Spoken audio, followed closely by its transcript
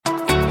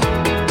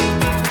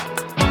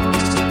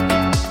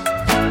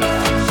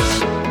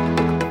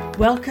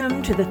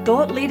Welcome to the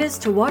Thought Leaders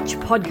to Watch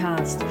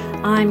podcast.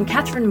 I'm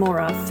Catherine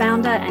Mora,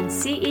 founder and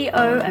CEO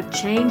of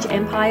Change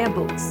Empire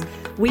Books.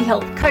 We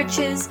help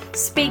coaches,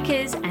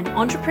 speakers, and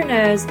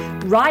entrepreneurs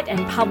write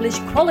and publish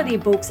quality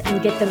books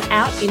and get them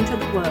out into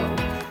the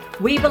world.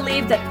 We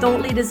believe that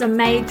thought leaders are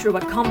made through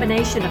a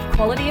combination of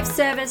quality of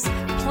service,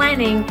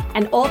 planning,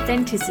 and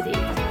authenticity.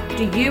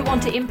 Do you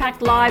want to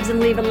impact lives and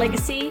leave a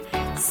legacy?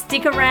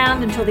 Stick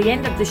around until the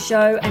end of the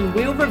show and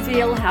we'll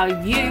reveal how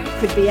you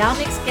could be our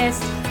next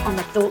guest on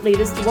the Thought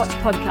Leaders to Watch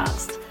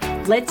podcast.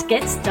 Let's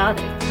get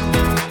started.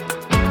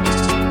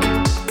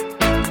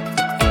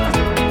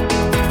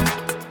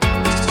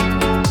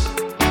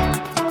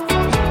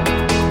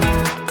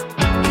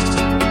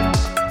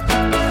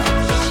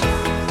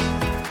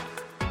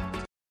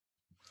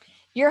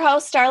 Your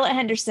host, Starlett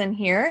Henderson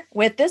here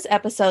with this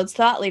episode's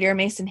thought leader,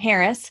 Mason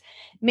Harris.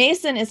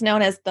 Mason is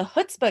known as the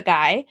Chutzpah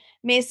guy.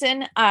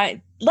 Mason,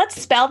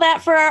 let's spell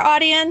that for our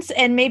audience,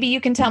 and maybe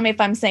you can tell me if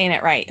I'm saying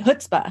it right.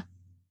 Chutzpah.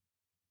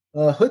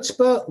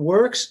 Chutzpah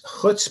works.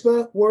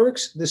 Chutzpah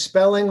works. The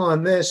spelling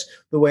on this,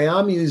 the way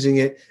I'm using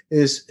it,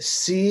 is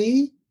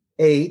C-H-U-T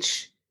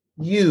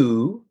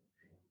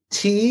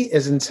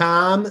as in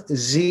Tom,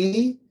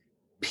 Z-P-A-H.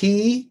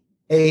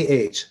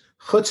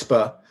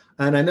 Chutzpah.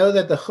 And I know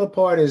that the ch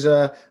part is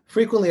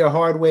frequently a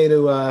hard way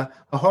to a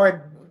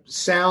hard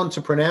sound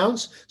to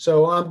pronounce.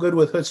 So I'm good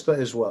with chutzpah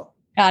as well.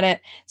 Got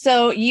it.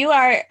 So you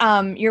are,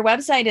 your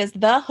website is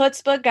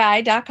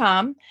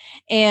thechutzpahguy.com,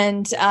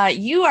 and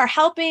you are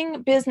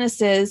helping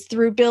businesses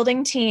through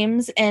building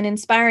teams and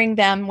inspiring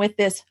them with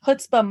this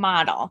chutzpah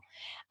model.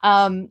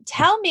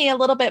 Tell me a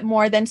little bit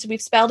more then. So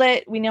we've spelled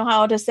it, we know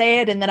how to say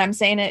it, and then I'm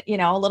saying it,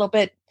 a little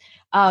bit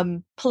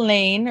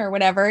plain or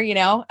whatever,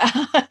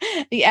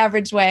 the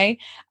average way.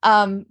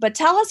 But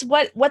tell us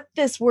what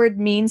this word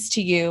means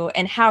to you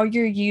and how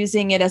you're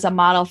using it as a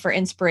model for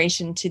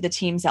inspiration to the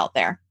teams out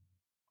there.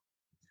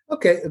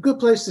 Okay, a good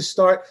place to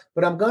start,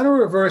 but I'm going to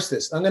reverse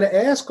this. I'm going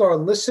to ask our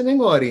listening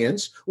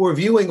audience or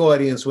viewing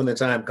audience when the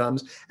time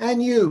comes,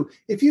 and you,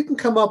 if you can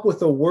come up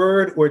with a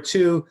word or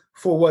two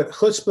for what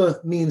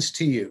chutzpah means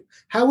to you.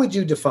 How would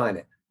you define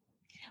it?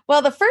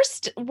 Well, the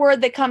first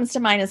word that comes to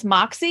mind is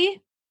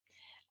moxie.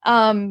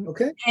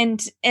 Okay. And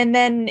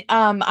then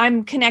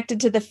I'm connected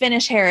to the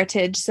Finnish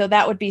heritage, so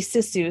that would be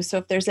sisu. So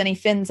if there's any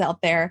Finns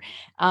out there,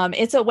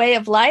 it's a way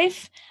of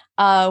life,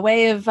 a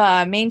way of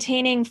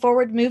maintaining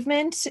forward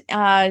movement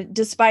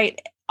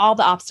despite all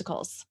the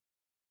obstacles.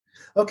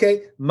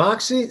 Okay,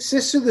 moxie,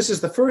 sisu, this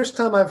is the first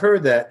time I've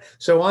heard that,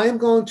 so I am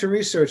going to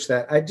research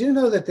that. I do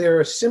know that there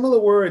are similar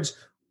words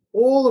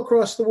all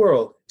across the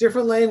world,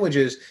 different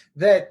languages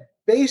that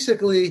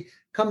basically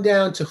come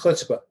down to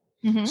chutzpah.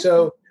 Mm-hmm.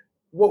 So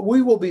what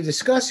we will be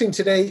discussing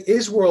today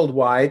is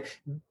worldwide,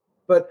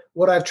 but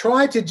what I've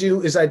tried to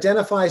do is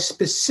identify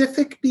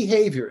specific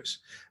behaviors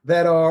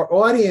that our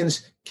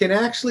audience can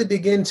actually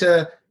begin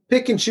to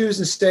pick and choose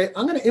and say,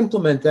 I'm going to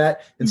implement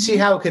that and see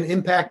how it can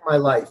impact my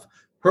life.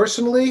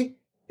 Personally,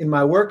 in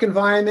my work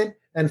environment,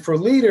 and for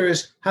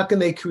leaders, how can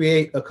they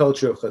create a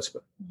culture of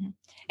chutzpah? Mm-hmm.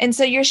 And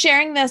so you're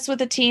sharing this with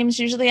the teams,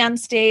 usually on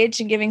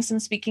stage and giving some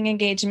speaking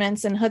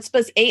engagements. And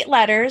chutzpah's 8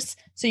 letters.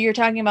 So you're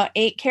talking about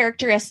 8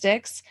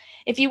 characteristics.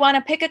 If you want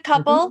to pick a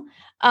couple,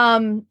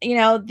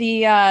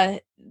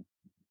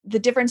 the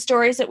different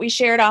stories that we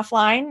shared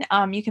offline,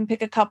 you can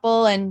pick a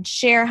couple and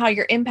share how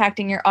you're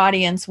impacting your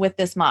audience with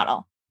this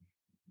model.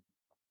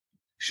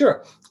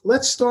 Sure.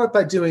 Let's start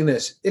by doing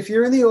this. If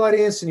you're in the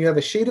audience and you have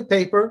a sheet of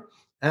paper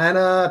and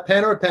a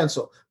pen or a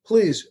pencil,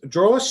 please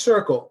draw a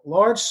circle,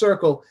 large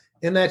circle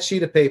in that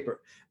sheet of paper.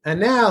 And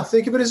now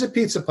think of it as a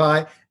pizza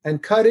pie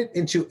and cut it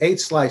into 8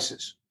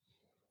 slices.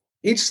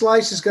 Each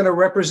slice is going to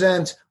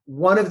represent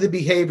one of the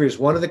behaviors,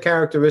 one of the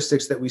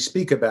characteristics that we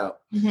speak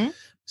about. Mm-hmm.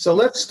 So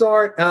let's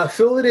start,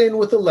 fill it in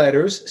with the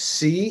letters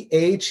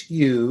C-H-U-T-Z-P-A-H.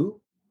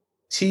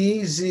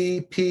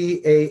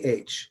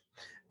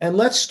 And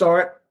let's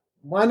start,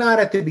 why not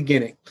at the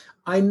beginning?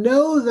 I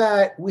know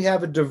that we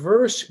have a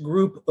diverse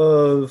group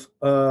of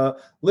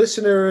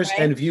listeners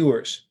and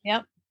viewers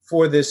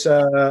for this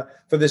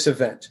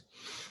event.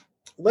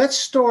 Let's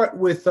start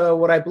with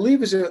what I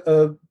believe is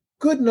a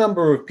good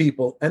number of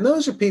people, and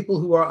those are people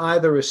who are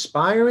either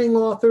aspiring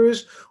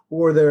authors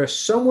or they're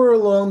somewhere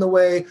along the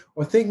way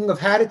or thinking of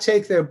how to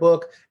take their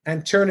book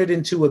and turn it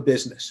into a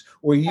business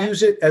or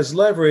use it as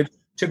leverage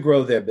to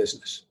grow their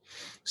business.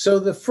 So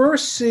the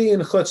first C in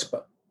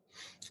chutzpah,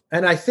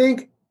 and I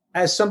think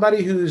as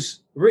somebody who's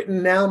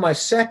written now my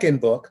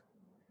second book,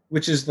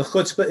 which is the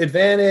Chutzpah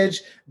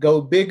Advantage, Go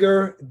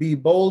Bigger, Be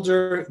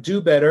Bolder, Do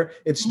Better.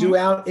 It's due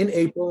out in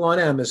April on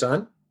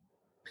Amazon.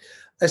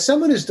 As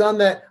someone who's done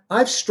that,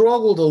 I've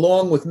struggled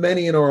along with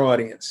many in our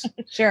audience.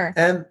 Sure.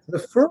 And the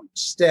first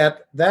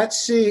step, that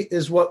C,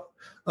 is what,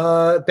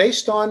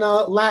 based on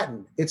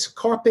Latin, it's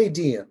carpe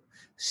diem.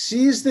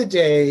 Seize the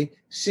day,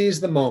 seize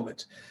the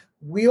moment.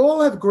 We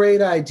all have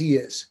great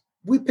ideas.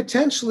 We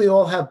potentially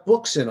all have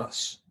books in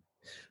us.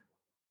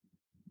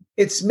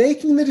 It's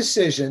making the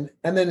decision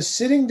and then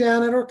sitting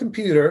down at our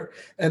computer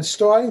and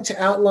starting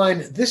to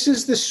outline, this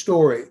is the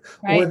story,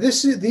 or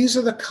these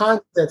are the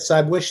concepts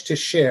I wish to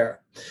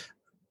share.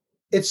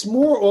 It's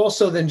more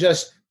also than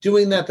just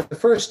doing that the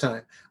first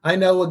time. I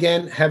know,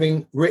 again,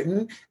 having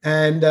written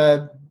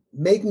and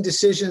making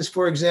decisions,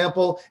 for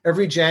example,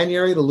 every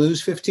January to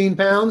lose 15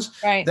 pounds,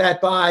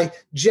 that by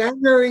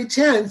January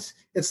 10th,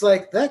 it's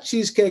like that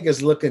cheesecake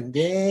is looking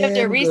damn You have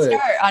to restart good.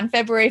 On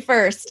February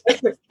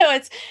 1st.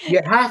 You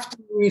have to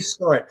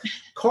restart.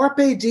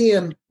 Carpe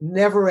diem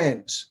never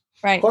ends.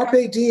 Right.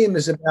 Carpe diem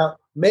is about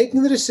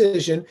making the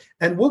decision,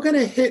 and we're going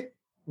to hit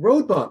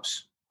road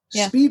bumps,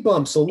 speed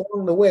bumps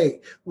along the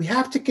way. We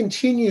have to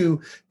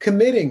continue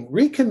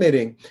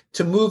recommitting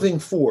to moving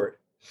forward.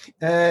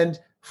 And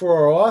for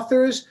our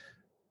authors,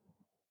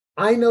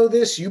 I know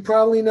this, you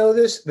probably know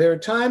this. There are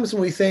times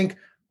when we think,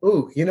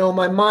 ooh,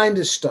 my mind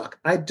is stuck.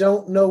 I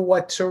don't know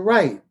what to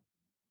write.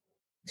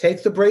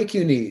 Take the break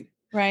you need.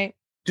 Right.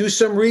 Do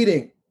some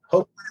reading.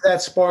 Hopefully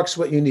that sparks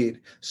what you need.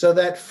 So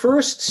that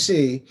first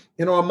C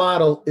in our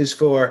model is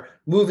for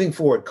moving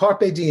forward.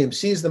 Carpe diem,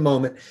 seize the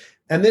moment.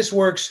 And this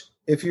works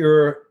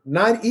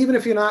even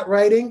if you're not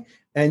writing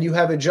and you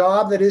have a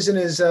job that isn't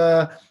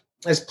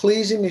as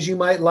pleasing as you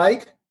might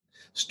like.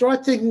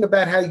 Start thinking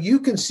about how you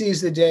can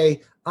seize the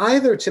day,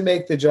 either to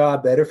make the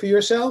job better for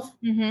yourself,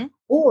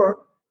 or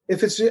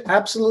if it's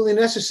absolutely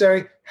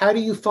necessary, how do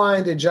you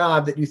find a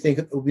job that you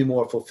think will be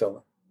more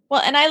fulfilling?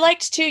 Well, and I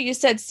liked too, you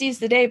said seize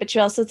the day, but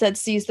you also said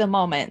seize the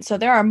moment. So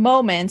there are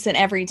moments in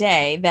every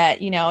day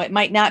that, it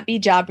might not be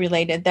job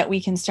related, that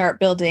we can start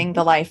building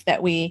the life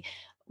that we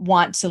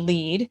want to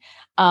lead.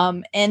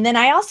 And then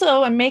I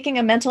also am making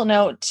a mental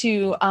note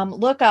to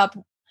look up,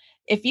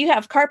 if you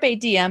have carpe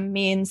diem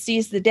means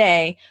seize the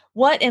day,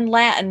 what in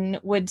Latin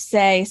would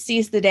say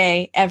seize the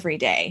day every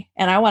day?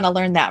 And I want to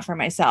learn that for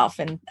myself.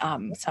 And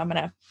so I'm going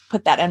to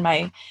put that in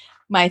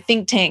my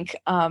think tank,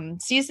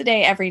 seize the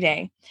day every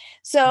day.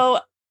 So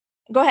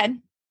go ahead.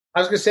 I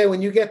was going to say,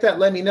 when you get that,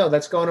 let me know.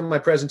 That's going in my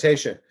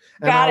presentation.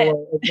 And I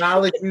will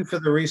acknowledge you for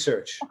the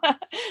research.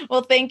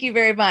 Well, thank you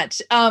very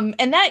much.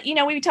 And that,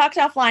 we talked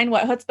offline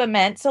what chutzpah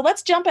meant. So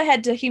let's jump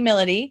ahead to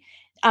humility.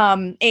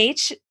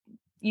 H,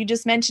 you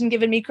just mentioned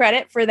giving me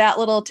credit for that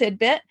little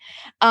tidbit.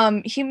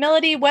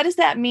 Humility, what does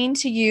that mean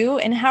to you?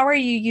 And how are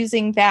you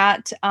using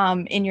that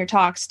in your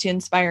talks to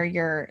inspire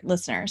your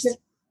listeners? Yeah,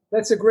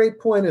 that's a great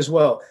point as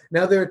well.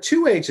 Now, there are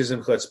two H's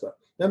in chutzpah.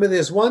 Remember,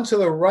 there's one to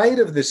the right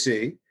of the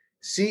C,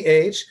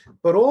 CH,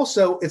 but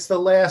also it's the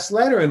last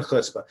letter in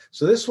chutzpah.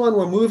 So this one,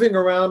 we're moving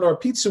around our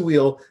pizza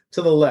wheel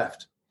to the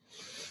left.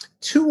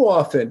 Too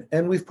often,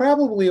 and we've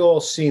probably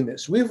all seen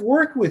this, we've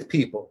worked with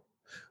people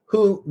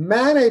who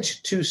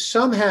manage to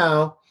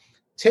somehow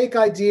take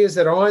ideas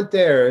that aren't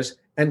theirs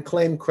and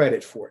claim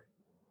credit for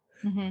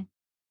it. Mm-hmm.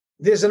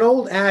 There's an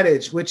old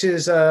adage, which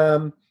is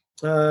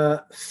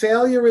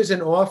failure is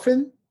an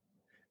orphan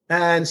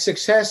and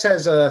success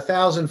has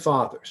 1,000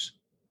 fathers.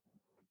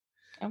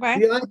 Okay.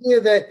 The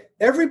idea that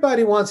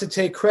everybody wants to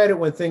take credit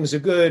when things are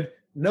good,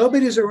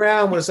 nobody's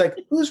around when it's like,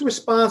 who's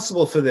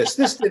responsible for this?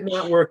 This did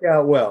not work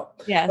out well.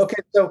 Yes.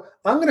 Okay, so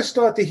I'm going to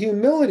start. The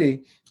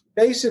humility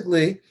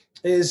basically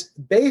is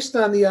based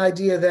on the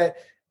idea that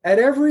at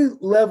every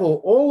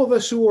level, all of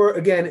us who are,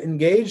 again,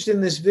 engaged in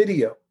this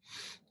video,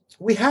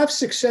 we have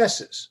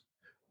successes.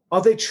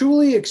 Are they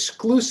truly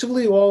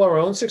exclusively all our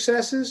own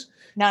successes?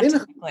 Not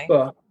typically.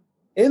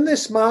 In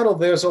this model,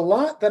 there's a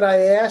lot that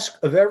I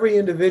ask of every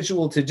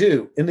individual to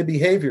do in the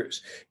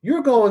behaviors.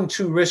 You're going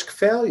to risk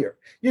failure.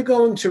 You're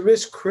going to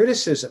risk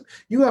criticism.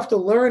 You have to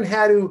learn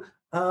how to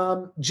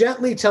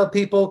gently tell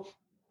people,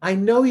 I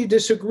know you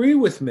disagree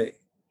with me,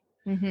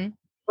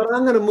 but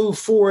I'm going to move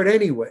forward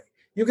anyway.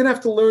 You're going to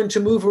have to learn to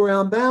move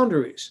around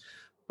boundaries,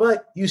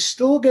 but you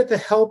still get the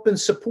help and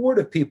support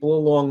of people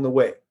along the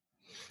way.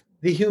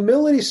 The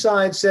humility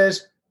side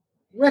says,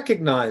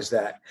 recognize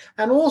that.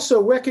 And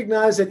also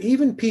recognize that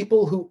even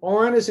people who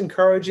aren't as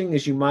encouraging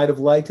as you might have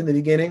liked in the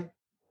beginning,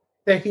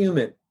 they're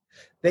human.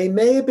 They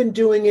may have been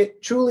doing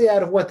it truly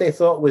out of what they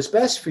thought was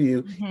best for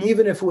you,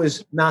 even if it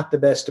was not the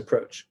best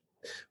approach.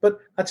 But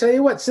I'll tell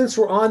you what, since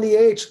we're on the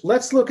H,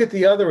 let's look at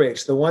the other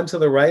H, the one to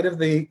the right of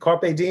the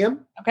Carpe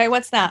Diem. Okay,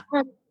 what's that?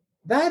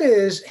 That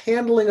is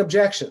handling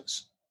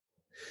objections.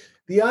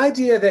 The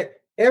idea that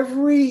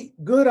every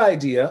good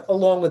idea,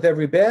 along with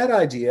every bad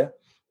idea,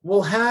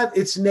 will have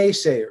its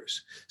naysayers.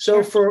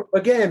 So for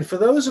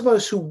those of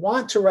us who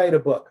want to write a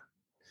book,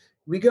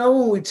 we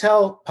go and we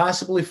tell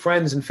possibly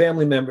friends and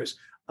family members,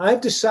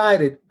 I've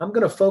decided I'm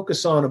going to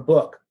focus on a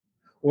book,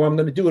 or I'm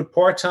going to do it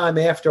part-time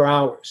after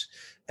hours.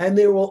 And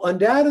there will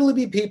undoubtedly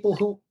be people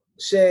who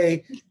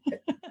say,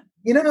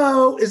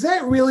 is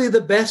that really the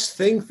best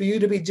thing for you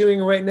to be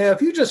doing right now?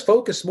 If you just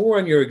focus more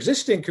on your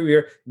existing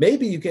career,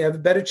 maybe you can have a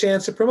better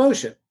chance of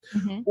promotion.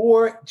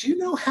 Or do you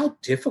know how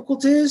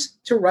difficult it is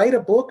to write a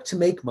book, to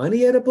make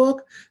money at a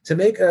book, to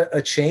make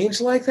a change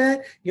like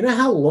that? You know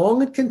how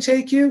long it can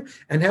take you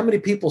and how many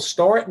people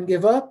start and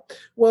give up?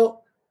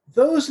 Well,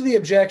 those are the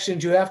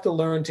objections you have to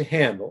learn to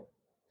handle.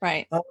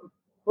 Right.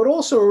 But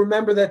also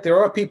remember that there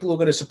are people who are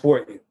going to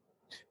support you.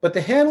 But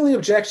the handling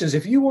objections,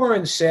 if you are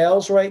in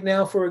sales right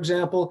now, for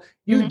example,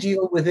 you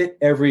deal with it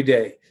every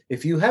day.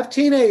 If you have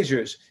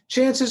teenagers,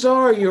 chances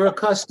are you're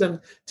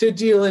accustomed to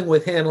dealing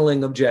with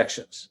handling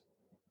objections.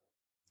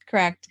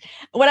 Correct.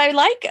 What I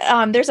like,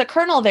 there's a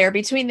kernel there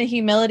between the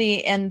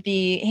humility and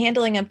the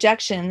handling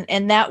objection,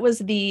 and that was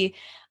the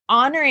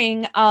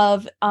honoring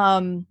of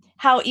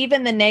how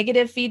even the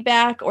negative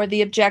feedback or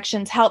the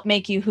objections help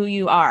make you who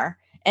you are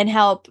and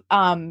help,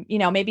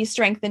 maybe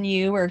strengthen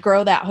you or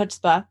grow that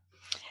chutzpah.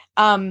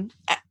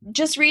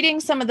 Just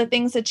reading some of the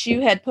things that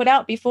you had put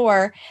out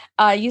before,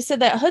 you said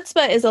that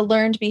chutzpah is a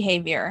learned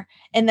behavior.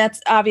 And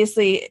that's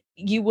obviously,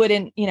 you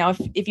wouldn't,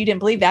 if you didn't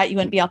believe that, you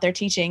wouldn't be out there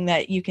teaching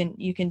that you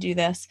can do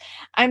this.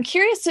 I'm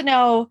curious to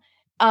know,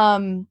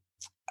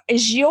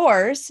 is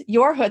your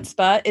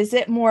chutzpah, is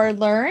it more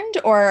learned,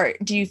 or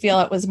do you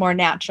feel it was more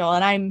natural?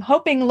 And I'm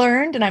hoping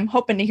learned, and I'm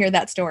hoping to hear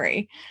that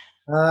story.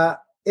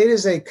 It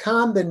is a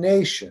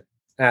combination,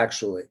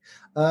 actually.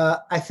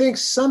 I think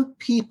some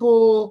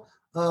people,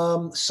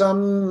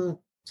 some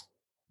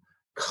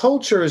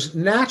cultures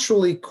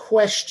naturally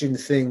question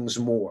things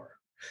more.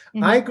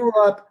 Mm-hmm. I grew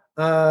up,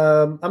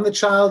 I'm the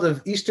child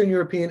of Eastern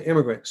European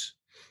immigrants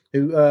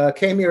who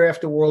came here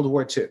after World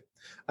War II.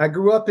 I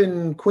grew up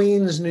in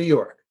Queens, New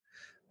York.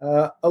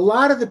 A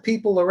lot of the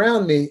people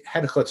around me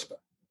had chutzpah.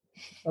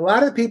 A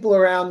lot of the people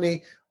around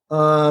me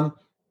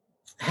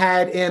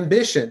had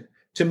ambition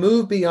to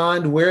move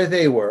beyond where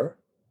they were.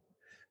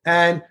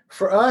 And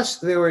for us,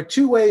 there were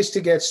two ways to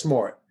get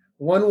smart.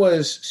 One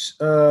was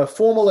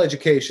formal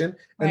education,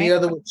 and the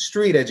other was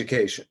street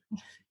education.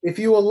 If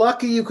you were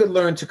lucky, you could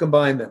learn to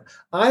combine them.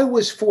 I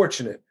was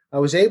fortunate. I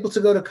was able to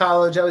go to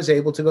college. I was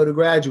able to go to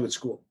graduate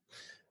school.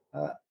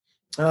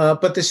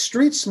 But the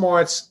street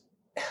smarts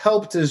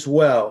helped as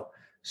well,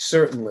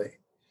 certainly.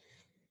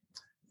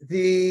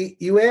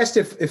 You asked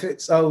if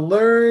it's a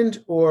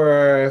learned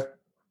or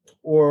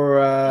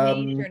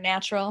innate or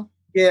natural.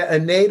 Yeah,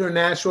 innate or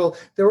natural.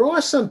 There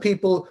are some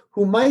people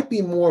who might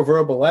be more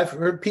verbal. I've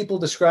heard people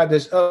described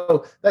as,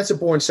 "Oh, that's a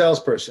born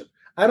salesperson."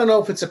 I don't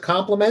know if it's a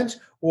compliment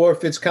or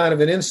if it's kind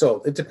of an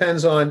insult. It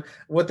depends on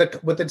what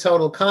the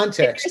total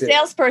context is. If you're a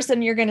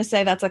salesperson, you're going to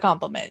say that's a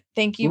compliment.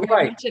 Thank you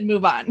very much and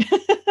move on.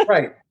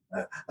 Right.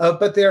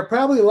 But there are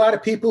probably a lot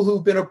of people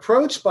who've been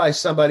approached by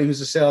somebody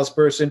who's a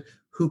salesperson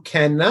who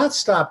cannot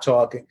stop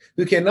talking,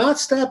 who cannot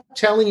stop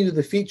telling you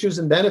the features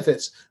and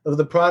benefits of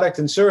the product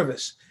and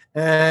service.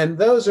 And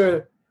those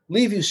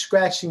leave you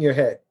scratching your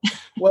head.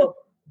 Well,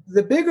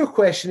 the bigger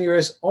question here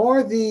is,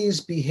 are these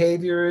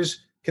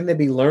behaviors, can they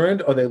be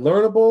learned? Are they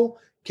learnable?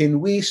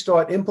 Can we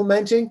start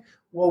implementing?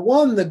 Well,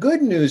 one, the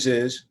good news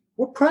is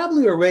we're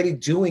probably already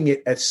doing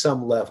it at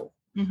some level.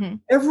 Mm-hmm.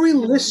 Every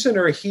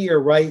listener here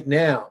right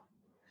now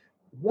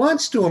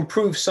wants to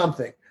improve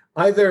something,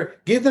 either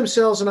give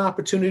themselves an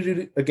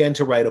opportunity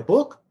to write a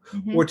book,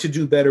 or to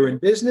do better in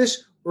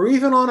business, or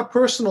even on a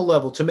personal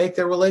level to make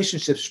their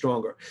relationships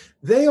stronger.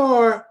 They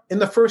are in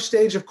the first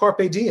stage of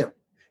Carpe Diem.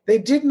 They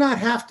did not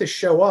have to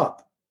show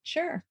up.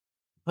 Sure.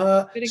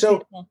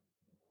 So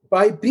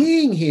by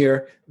being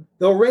here,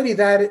 already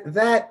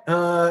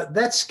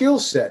that skill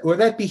set or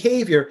that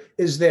behavior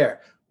is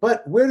there.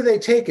 But where do they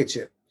take it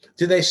to?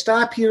 Do they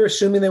stop here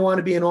assuming they want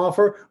to be an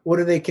offer, or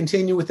do they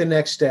continue with the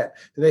next step?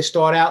 Do they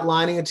start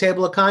outlining a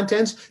table of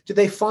contents? Do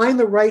they find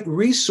the right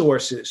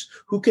resources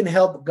who can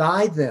help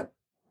guide them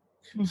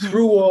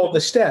through all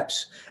the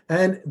steps?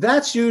 And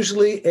that's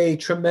usually a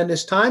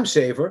tremendous time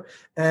saver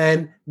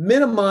and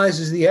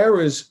minimizes the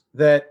errors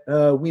that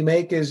we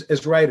make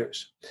as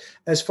writers.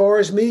 As far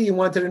as me, you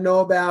wanted to know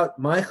about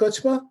my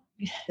chutzpah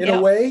in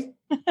a way?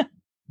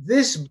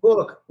 This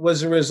book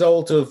was a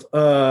result of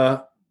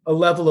a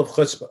level of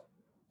chutzpah.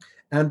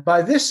 And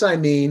by this, I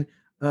mean,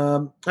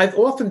 I've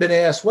often been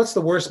asked, what's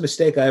the worst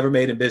mistake I ever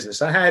made in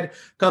business? I had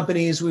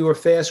companies, we were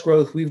fast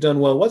growth, we've done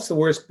well. What's the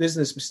worst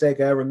business mistake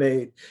I ever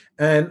made?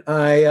 And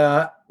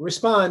I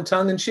respond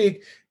tongue in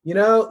cheek,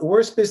 the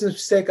worst business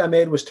mistake I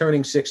made was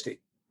turning 60.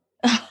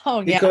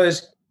 Oh, yeah.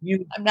 Because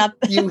you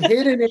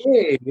hit an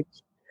age.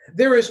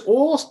 There is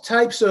all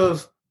types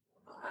of,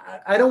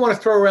 I don't want to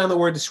throw around the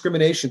word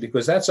discrimination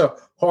because that's a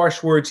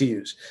harsh word to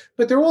use,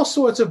 but there are all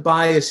sorts of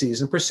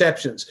biases and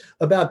perceptions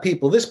about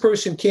people. This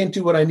person can't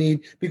do what I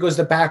need because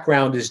the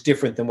background is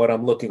different than what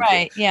I'm looking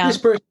for. Yeah. This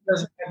person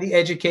doesn't have the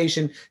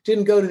education,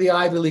 didn't go to the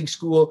Ivy League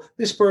school.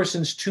 This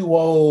person's too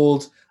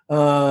old.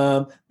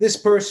 This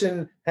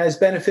person has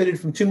benefited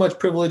from too much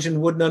privilege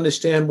and wouldn't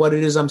understand what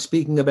it is I'm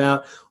speaking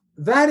about.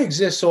 That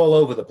exists all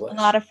over the place.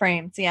 A lot of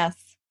frames, yes.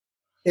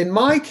 In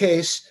my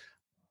case,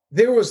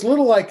 there was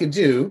little I could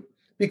do,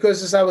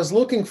 because as I was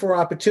looking for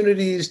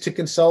opportunities to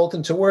consult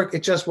and to work,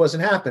 it just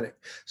wasn't happening.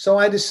 So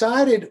I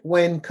decided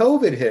when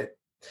COVID hit,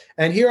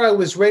 and here I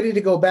was ready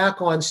to go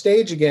back on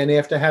stage again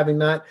after having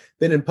not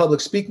been in public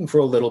speaking for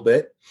a little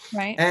bit.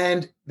 Right.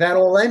 And that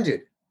all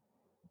ended.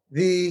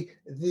 The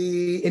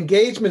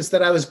engagements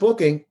that I was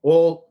booking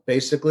all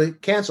basically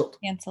canceled.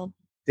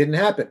 Didn't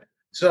happen.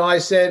 So I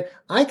said,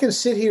 I can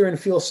sit here and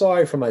feel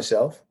sorry for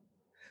myself.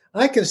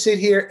 I can sit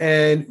here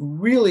and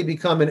really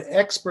become an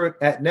expert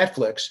at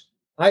Netflix,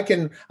 I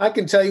can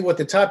tell you what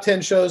the top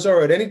 10 shows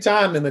are at any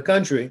time in the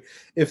country,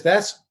 if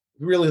that's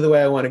really the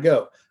way I want to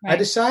go. Right. I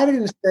decided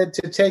instead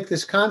to take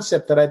this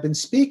concept that I've been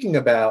speaking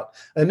about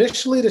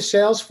initially to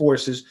sales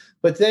forces,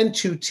 but then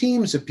to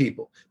teams of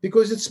people,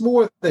 because it's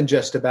more than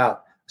just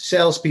about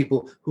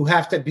salespeople who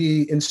have to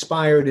be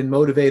inspired and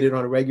motivated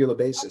on a regular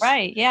basis.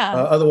 Right. Yeah.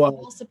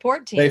 Otherwise,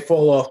 support team. They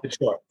fall off the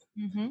chart.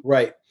 Mm-hmm.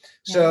 Right.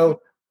 Yeah.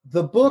 So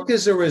the book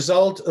is a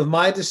result of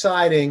my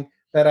deciding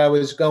that I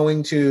was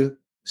going to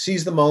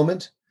seize the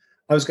moment.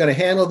 I was going to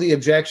handle the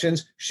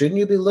objections. Shouldn't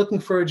you be looking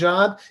for a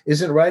job?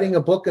 Isn't writing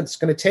a book that's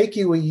going to take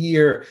you a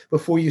year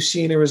before you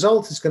see any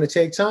results? It's going to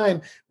take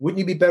time. Wouldn't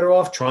you be better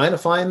off trying to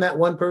find that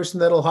one person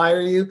that'll hire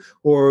you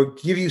or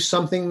give you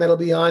something that'll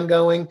be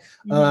ongoing?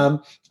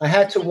 Mm-hmm. I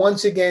had to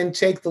once again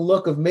take the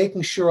look of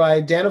making sure I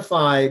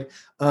identified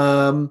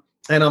and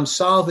I'm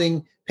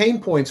solving pain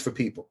points for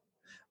people.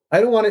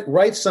 I don't want to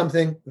write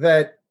something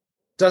that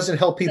doesn't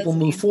help people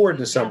move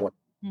forward in some way.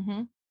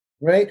 Mm-hmm.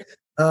 Right?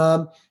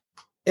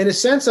 In a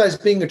sense, I was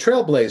being a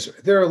trailblazer.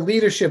 There are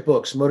leadership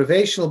books,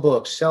 motivational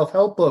books,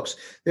 self-help books.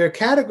 There are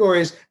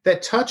categories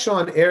that touch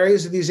on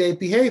areas of these 8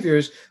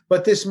 behaviors,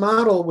 but this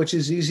model, which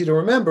is easy to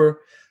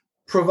remember,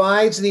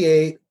 provides the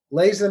 8,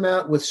 lays them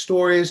out with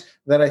stories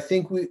that I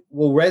think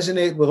will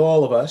resonate with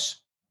all of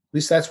us. At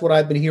least that's what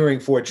I've been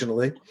hearing,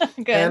 fortunately.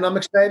 And I'm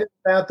excited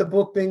about the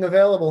book being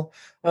available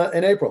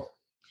in April.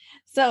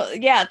 So,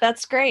 yeah,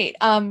 that's great.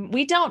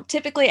 We don't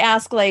typically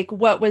ask like,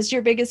 what was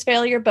your biggest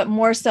failure, but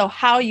more so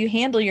how you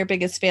handle your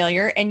biggest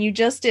failure. And you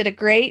just did a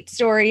great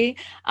story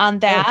on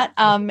that.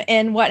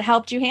 And what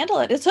helped you handle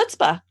it is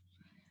chutzpah.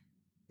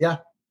 Yeah.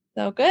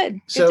 So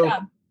good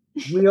job.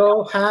 We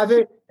all have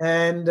it.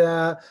 And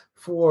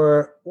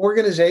for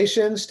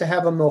organizations to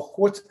have a more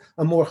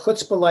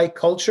chutzpah-like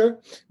culture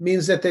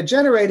means that they're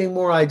generating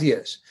more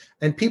ideas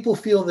and people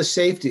feel the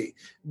safety.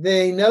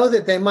 They know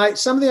that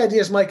some of the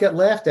ideas might get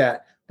laughed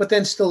at, but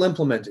then still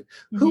implemented.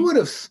 Mm-hmm. Who would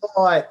have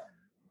thought,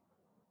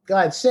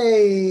 God,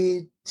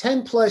 say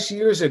 10 plus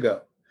years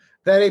ago,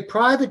 that a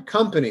private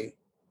company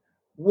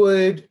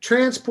would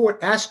transport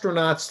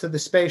astronauts to the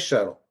space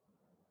shuttle?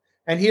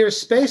 And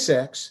here's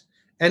SpaceX,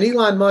 and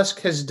Elon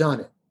Musk has done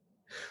it.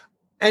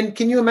 And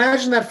can you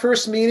imagine that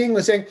first meeting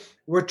was saying,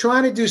 we're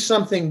trying to do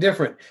something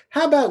different.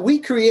 How about we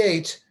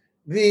create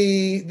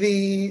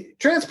the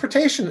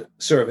transportation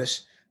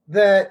service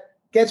that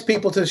gets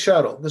people to the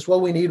shuttle? That's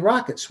what we need,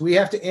 rockets. We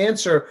have to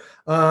handle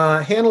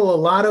a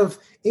lot of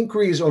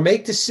inquiries or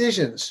make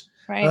decisions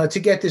to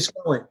get this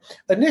going.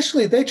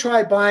 Initially, they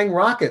tried buying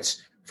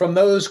rockets from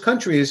those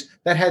countries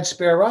that had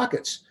spare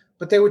rockets,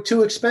 but they were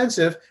too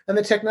expensive and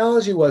the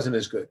technology wasn't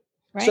as good.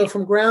 Right. So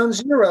from ground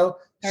zero,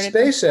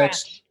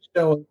 SpaceX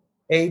showing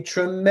a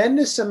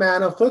tremendous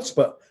amount of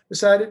chutzpah,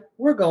 decided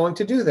we're going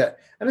to do that.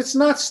 And it's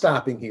not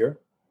stopping here.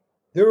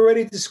 There are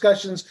already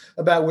discussions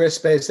about where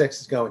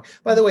SpaceX is going.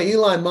 By the way,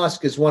 Elon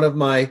Musk is one of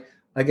my,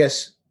 I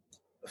guess,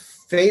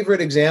 favorite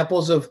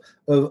examples of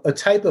a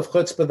type of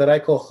chutzpah that I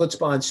call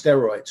chutzpah on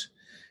steroids,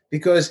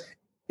 because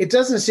it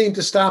doesn't seem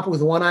to stop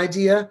with one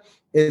idea.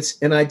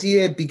 It's an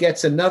idea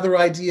begets another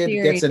idea,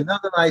 begets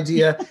another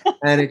idea,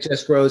 and it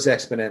just grows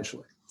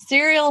exponentially.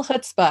 Serial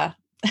chutzpah.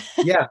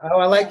 Yeah. Oh,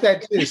 I like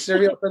that too.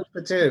 Serial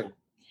chutzpah too.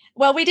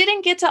 Well, we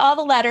didn't get to all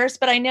the letters,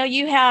 but I know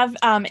you have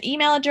an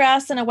email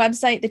address and a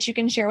website that you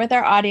can share with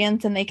our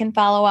audience and they can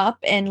follow up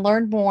and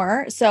learn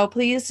more. So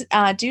please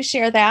do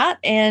share that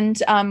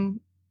and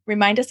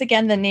remind us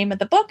again the name of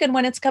the book and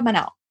when it's coming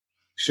out.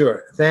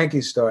 Sure. Thank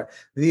you, Star.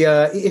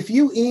 If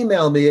you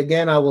email me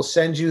again, I will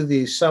send you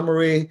the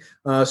summary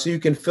so you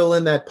can fill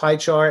in that pie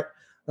chart,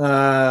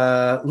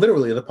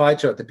 literally the pie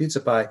chart, the pizza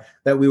pie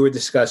that we were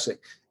discussing.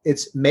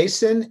 It's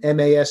Mason,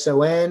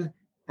 MASON,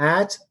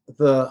 at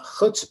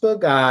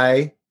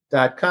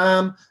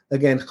thechutzpahguy.com.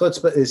 Again,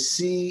 chutzpah is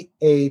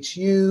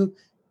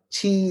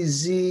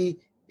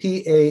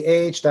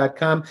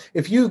CHUTZPAH.com.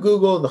 If you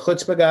Google the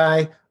Chutzpah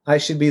Guy, I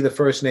should be the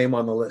first name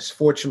on the list,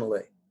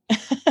 fortunately.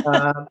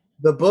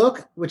 The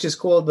book, which is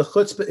called The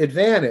Chutzpah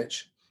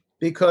Advantage,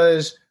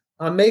 because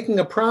I'm making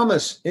a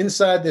promise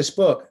inside this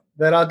book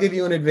that I'll give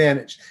you an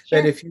advantage,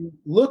 that if you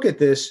look at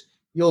this,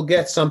 you'll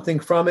get something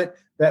from it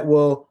that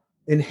will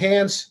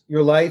enhance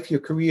your life,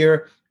 your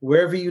career,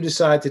 wherever you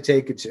decide to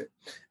take it to.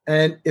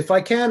 And if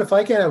I can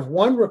have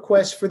one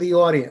request for the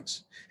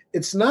audience,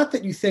 it's not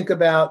that you think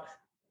about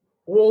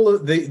all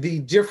of the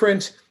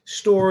different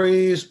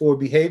stories or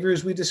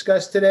behaviors we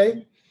discussed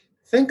today.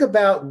 Think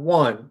about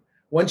one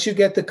once you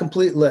get the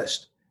complete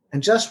list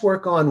and just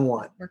work on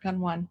one. Work on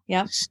one.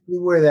 Yeah. See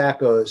where that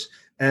goes.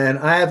 And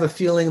I have a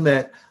feeling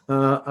that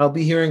I'll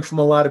be hearing from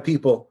a lot of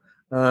people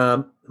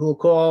who will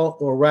call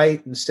or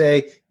write and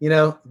say,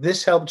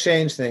 this helped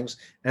change things.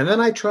 And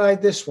then I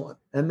tried this one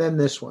and then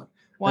this one.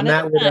 One and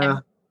at a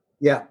time.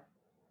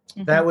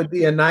 That would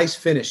be a nice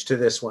finish to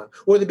this one,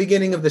 or the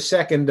beginning of the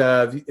second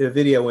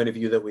video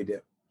interview that we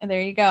did. And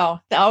there you go.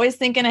 Always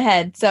thinking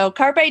ahead. So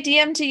carpe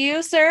diem to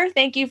you, sir.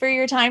 Thank you for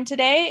your time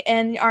today.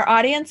 And our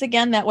audience,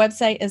 again, that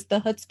website is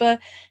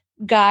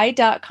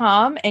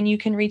chutzpahguy.com, and you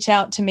can reach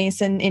out to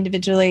Mason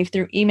individually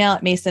through email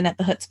at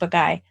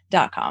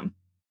mason@thechutzpahguy.com.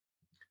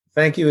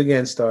 Thank you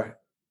again, Star.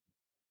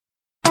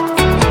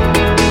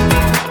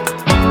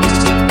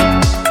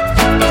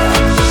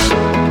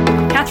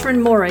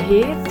 Catherine Mora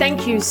here.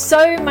 Thank you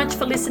so much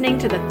for listening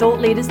to the Thought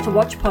Leaders to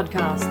Watch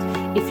podcast.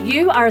 If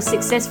you are a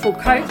successful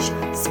coach,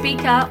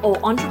 speaker, or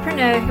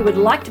entrepreneur who would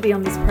like to be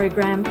on this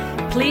program,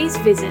 please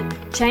visit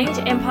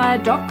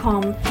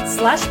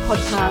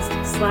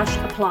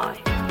changeempire.com/podcast/apply.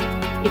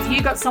 If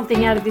you got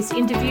something out of this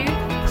interview,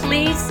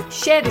 please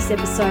share this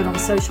episode on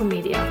social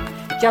media.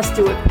 Just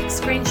do a quick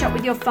screenshot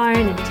with your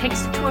phone and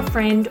text it to a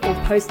friend or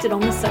post it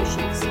on the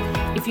socials.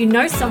 If you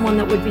know someone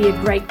that would be a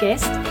great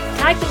guest,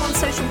 tag them on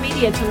social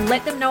media to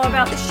let them know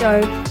about the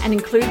show and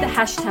include the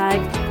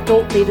hashtag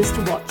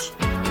 #ThoughtLeadersToWatch.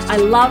 I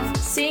love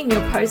seeing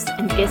your posts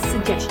and guest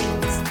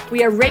suggestions.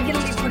 We are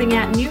regularly putting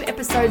out new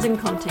episodes and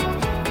content.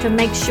 To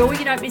make sure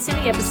you don't miss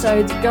any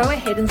episodes, go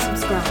ahead and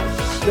subscribe.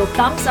 Your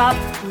thumbs up,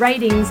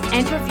 ratings,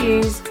 and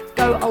reviews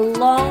go a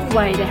long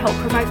way to help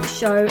promote the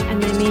show,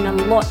 and they mean a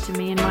lot to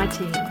me and my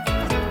team.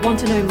 Want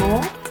to know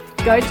more?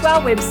 Go to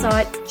our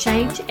website,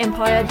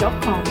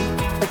 changeempire.com,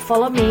 or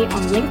follow me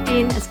on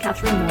LinkedIn as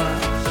Catherine Mora.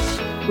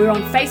 We're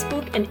on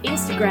Facebook and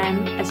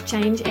Instagram as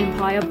Change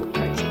Empire Book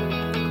Coaching.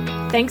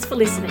 Thanks for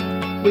listening.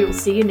 We will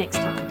see you next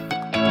time.